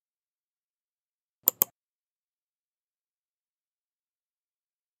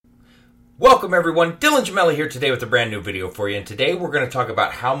Welcome everyone, Dylan Gemelli here today with a brand new video for you, and today we're going to talk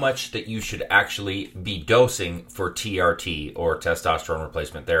about how much that you should actually be dosing for TRT, or testosterone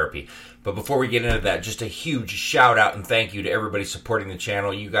replacement therapy. But before we get into that, just a huge shout out and thank you to everybody supporting the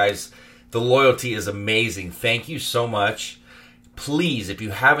channel. You guys, the loyalty is amazing. Thank you so much. Please, if you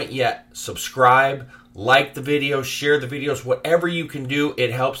haven't yet, subscribe, like the videos, share the videos, whatever you can do.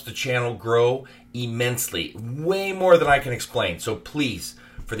 It helps the channel grow immensely, way more than I can explain. So please,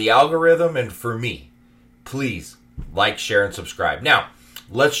 for the algorithm and for me, please like, share, and subscribe. Now,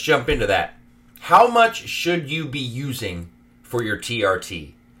 let's jump into that. How much should you be using for your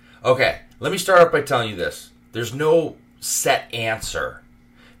TRT? Okay, let me start off by telling you this. There's no set answer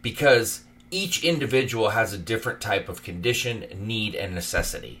because each individual has a different type of condition, need, and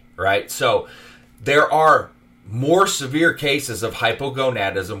necessity, right? So there are more severe cases of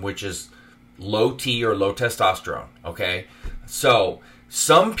hypogonadism, which is low T or low testosterone, okay? So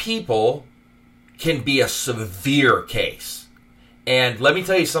some people can be a severe case. And let me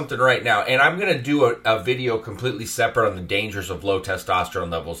tell you something right now, and I'm going to do a video completely separate on the dangers of low testosterone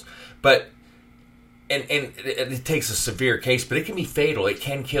levels, but and it takes a severe case, but it can be fatal. It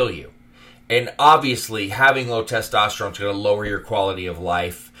can kill you. And obviously, having low testosterone is going to lower your quality of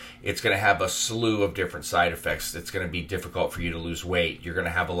life. It's going to have a slew of different side effects. It's going to be difficult for you to lose weight. You're going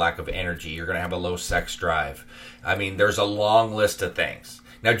to have a lack of energy. You're going to have a low sex drive. I mean, there's a long list of things.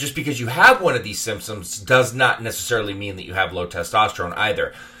 Now, just because you have one of these symptoms does not necessarily mean that you have low testosterone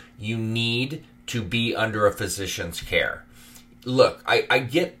either. You need to be under a physician's care. Look, I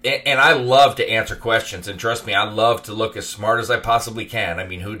get, and I love to answer questions, and trust me, I love to look as smart as I possibly can. I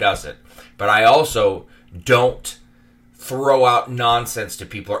mean, who doesn't? But I also don't throw out nonsense to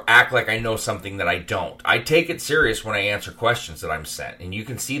people or act like I know something that I don't. I take it serious when I answer questions that I'm sent, and you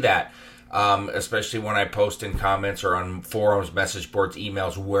can see that, especially when I post in comments or on forums, message boards,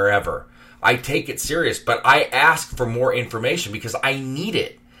 emails, wherever. I take it serious, but I ask for more information because I need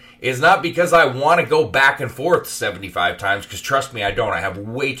it. It's not because I want to go back and forth 75 times, because trust me, I don't. I have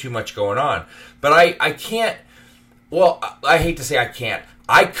way too much going on. But I can't, well, I hate to say I can't.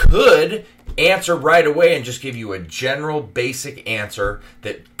 I could answer right away and just give you a general basic answer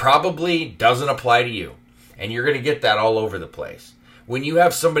that probably doesn't apply to you. And you're going to get that all over the place. When you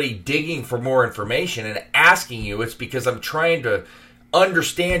have somebody digging for more information and asking you, it's because I'm trying to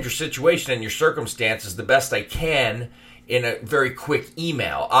understand your situation and your circumstances the best I can in a very quick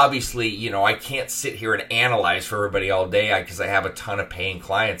email. Obviously, you know, I can't sit here and analyze for everybody all day because I have a ton of paying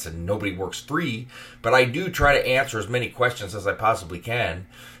clients and nobody works free. But I do try to answer as many questions as I possibly can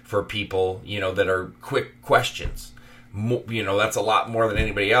for people, you know, that are quick questions. You know, that's a lot more than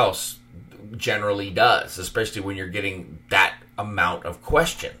anybody else generally does, especially when you're getting that amount of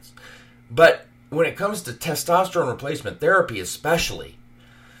questions. But when it comes to testosterone replacement therapy especially,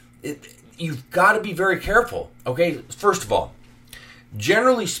 you've got to be very careful. Okay, first of all,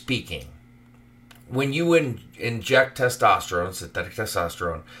 generally speaking, when you inject testosterone, synthetic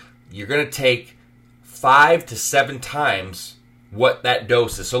testosterone, you're going to take 5 to 7 times what that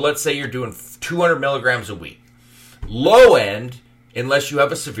dose is. So let's say you're doing 200 milligrams a week. Low end, unless you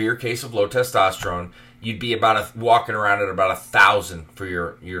have a severe case of low testosterone, you'd be walking around at about 1,000 for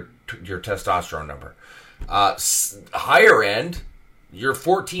your testosterone number. Higher end, you're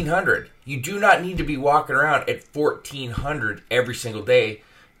 1,400. You do not need to be walking around at 1,400 every single day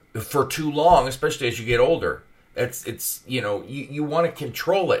for too long, especially as you get older. It's you know, you want to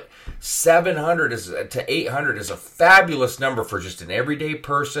control it. 700 to 800 is a fabulous number for just an everyday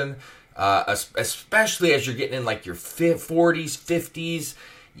person, especially as you're getting in like your 40s, 50s.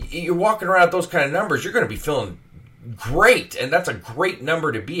 You're walking around at those kind of numbers, you're going to be feeling great, and that's a great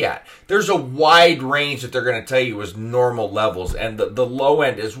number to be at. There's a wide range that they're going to tell you is normal levels, and the low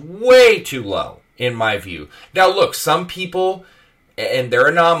end is way too low, in my view. Now, look, some people, and they're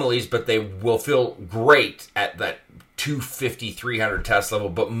anomalies, but they will feel great at that 250, 300 test level,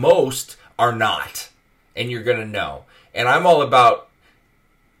 but most are not, and you're going to know. And I'm all about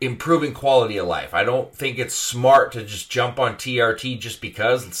improving quality of life. I don't think it's smart to just jump on TRT just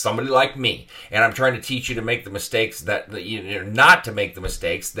because somebody like me, and I'm trying to teach you to make the mistakes that you know, not to make the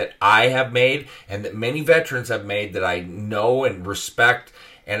mistakes that I have made and that many veterans have made that I know and respect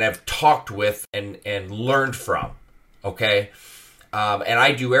and have talked with and learned from. Okay, and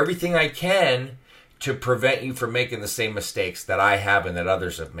I do everything I can to prevent you from making the same mistakes that I have and that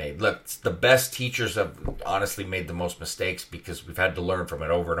others have made. Look, the best teachers have honestly made the most mistakes because we've had to learn from it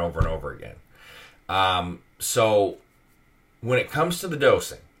over and over and over again. So when it comes to the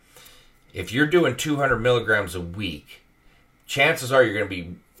dosing, if you're doing 200 milligrams a week, chances are you're going to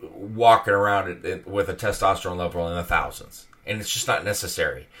be walking around with a testosterone level in the thousands. and it's just not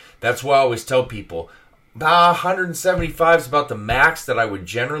necessary. That's why I always tell people about 175 is about the max that I would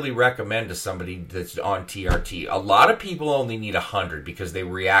generally recommend to somebody that's on TRT. A lot of people only need 100 because they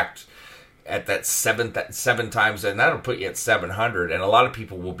react at that seven times, and that'll put you at 700, and a lot of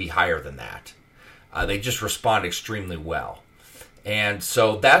people will be higher than that. They just respond extremely well. And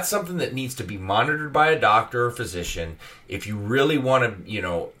so that's something that needs to be monitored by a doctor or physician if you really want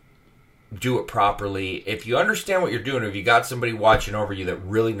to, do it properly. If you understand what you're doing, if you got somebody watching over you that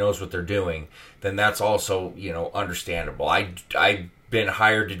really knows what they're doing, then that's also, understandable. I've been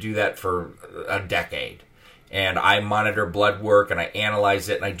hired to do that for a decade, and I monitor blood work and I analyze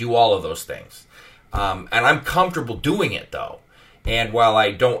it and I do all of those things. And I'm comfortable doing it though. And while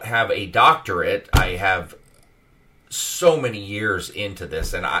I don't have a doctorate, I have so many years into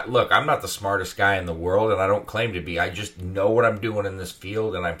this, and I'm not the smartest guy in the world, and I don't claim to be. I just know what I'm doing in this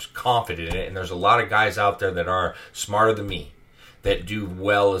field, and I'm confident in it, and there's a lot of guys out there that are smarter than me that do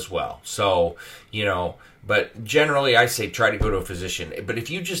well as well. So, but generally I say try to go to a physician. But if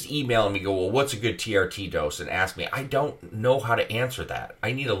you just email me, go, well, what's a good TRT dose, and ask me, I don't know how to answer that.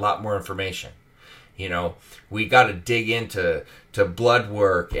 I need a lot more information. We got to dig into blood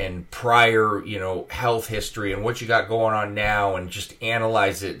work and prior, health history and what you got going on now, and just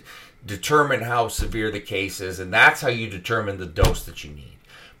analyze it, determine how severe the case is, and that's how you determine the dose that you need.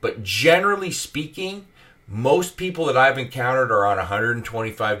 But generally speaking, most people that I've encountered are on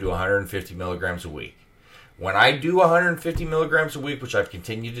 125 to 150 milligrams a week. When I do 150 milligrams a week, which I've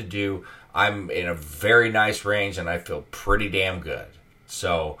continued to do, I'm in a very nice range and I feel pretty damn good.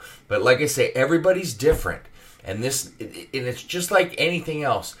 So, but like I say, everybody's different. And it's just like anything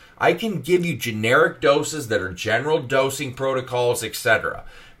else. I can give you generic doses that are general dosing protocols, etc.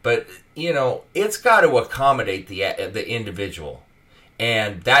 But, it's got to accommodate the individual.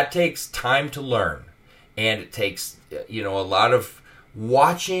 And that takes time to learn. And it takes, a lot of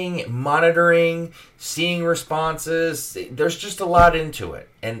watching, monitoring, seeing responses. There's just a lot into it.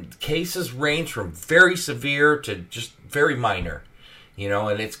 And cases range from very severe to just very minor.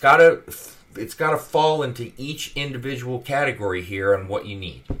 And it's got to fall into each individual category here on what you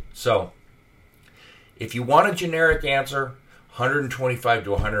need. So, if you want a generic answer, 125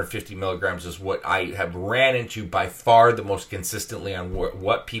 to 150 milligrams is what I have ran into by far the most consistently on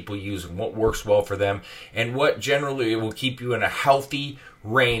what people use and what works well for them, and what generally will keep you in a healthy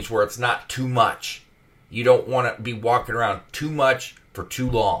range where it's not too much. You don't want to be walking around too much for too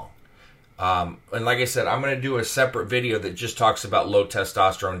long. And like I said, I'm going to do a separate video that just talks about low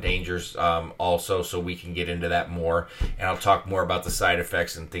testosterone dangers also, so we can get into that more. And I'll talk more about the side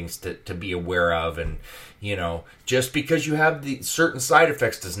effects and things to be aware of. And, just because you have the certain side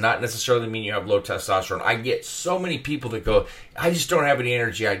effects does not necessarily mean you have low testosterone. I get so many people that go, I just don't have any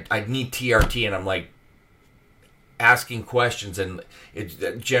energy. I need TRT. And I'm like, asking questions, and it's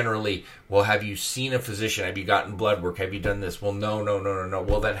generally, well, have you seen a physician? Have you gotten blood work? Have you done this? Well, no.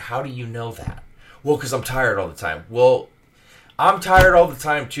 Well, then how do you know that? Well, because I'm tired all the time. Well, I'm tired all the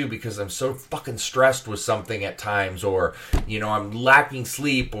time too because I'm so fucking stressed with something at times, or, I'm lacking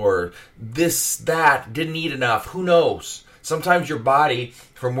sleep, or this, that, didn't eat enough. Who knows? Sometimes your body,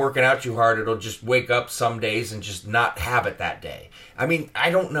 from working out too hard, it'll just wake up some days and just not have it that day. I mean, I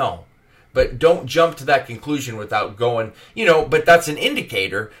don't know. But don't jump to that conclusion without going, but that's an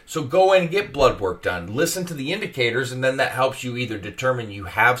indicator. So go in and get blood work done. Listen to the indicators, and then that helps you either determine you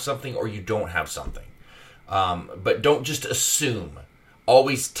have something or you don't have something. But don't just assume.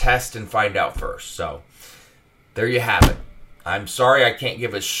 Always test and find out first. So there you have it. I'm sorry I can't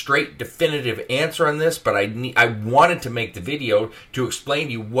give a straight, definitive answer on this, but I wanted to make the video to explain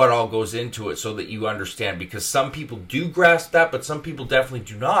to you what all goes into it so that you understand, because some people do grasp that, but some people definitely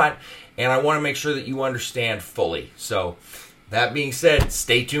do not, and I want to make sure that you understand fully. So, that being said,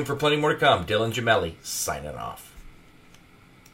 stay tuned for plenty more to come. Dylan Gemelli, signing off.